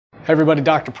Hey everybody,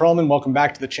 Dr. Pearlman, welcome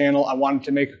back to the channel. I wanted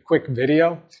to make a quick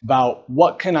video about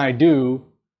what can I do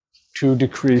to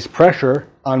decrease pressure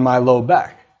on my low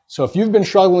back. So if you've been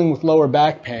struggling with lower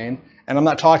back pain, and I'm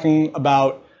not talking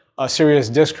about serious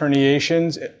disc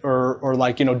herniations or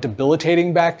like,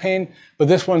 debilitating back pain, but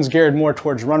this one's geared more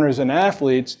towards runners and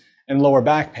athletes and lower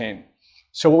back pain.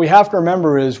 So what we have to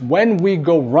remember is when we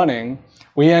go running,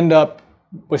 we end up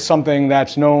with something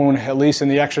that's known, at least in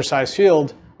the exercise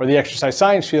field, or the exercise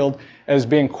science field, as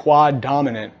being quad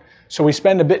dominant. So we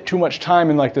spend a bit too much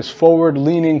time in like this forward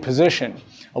leaning position.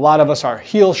 A lot of us are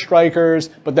heel strikers,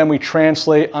 but then we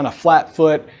translate on a flat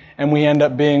foot and we end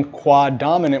up being quad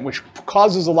dominant, which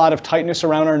causes a lot of tightness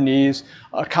around our knees,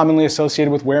 commonly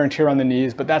associated with wear and tear on the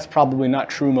knees, but that's probably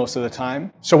not true most of the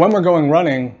time. So when we're going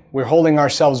running, we're holding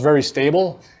ourselves very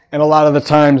stable. And a lot of the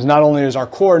times, not only is our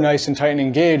core nice and tight and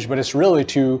engaged, but it's really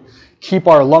to keep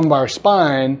our lumbar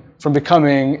spine from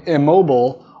becoming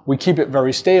immobile. We keep it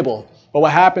very stable. But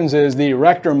what happens is the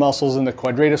erector muscles and the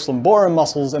quadratus lumborum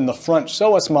muscles and the front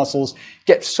psoas muscles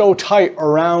get so tight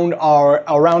around our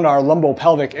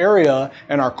lumbopelvic area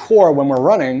and our core when we're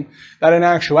running that in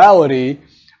actuality,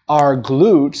 our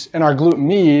glutes and our glute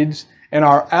medius and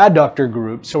our adductor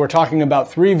groups, so we're talking about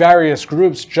three various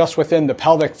groups just within the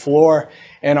pelvic floor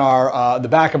and the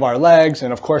back of our legs,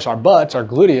 and of course our butts, our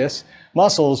gluteus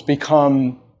muscles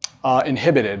become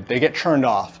inhibited. They get turned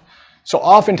off. So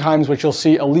oftentimes what you'll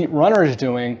see elite runners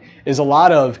doing is a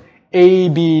lot of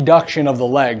abduction of the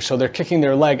leg. So they're kicking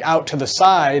their leg out to the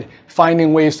side,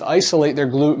 finding ways to isolate their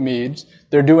glute medius.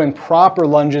 They're doing proper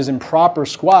lunges and proper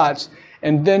squats,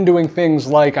 and then doing things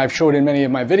like I've showed in many of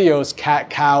my videos,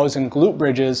 cat-cows and glute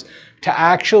bridges, to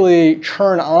actually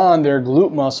turn on their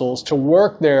glute muscles, to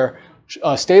work their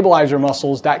stabilizer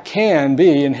muscles that can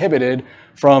be inhibited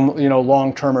from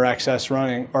long-term or excess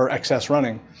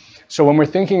running. So when we're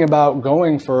thinking about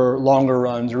going for longer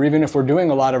runs, or even if we're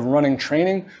doing a lot of running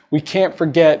training, we can't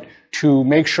forget to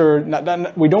make sure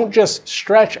that we don't just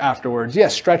stretch afterwards.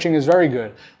 Yes, stretching is very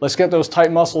good. Let's get those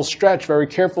tight muscles stretched very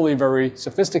carefully, very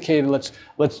sophisticated.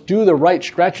 Let's do the right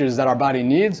stretches that our body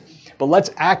needs, but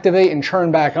let's activate and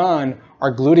turn back on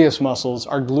our gluteus muscles,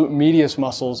 our glute medius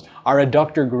muscles, our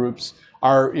adductor groups.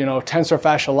 Our tensor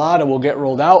fascia lata will get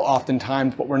rolled out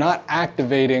oftentimes, but we're not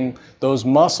activating those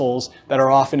muscles that are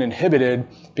often inhibited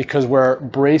because we're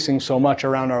bracing so much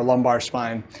around our lumbar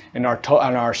spine and our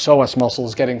psoas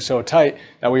muscles getting so tight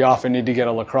that we often need to get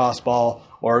a lacrosse ball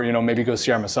or maybe go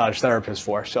see our massage therapist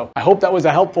for. So I hope that was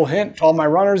a helpful hint to all my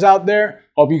runners out there.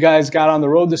 Hope you guys got on the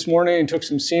road this morning and took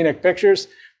some scenic pictures.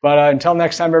 But until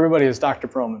next time, everybody, it's Dr.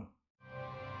 Pearlman.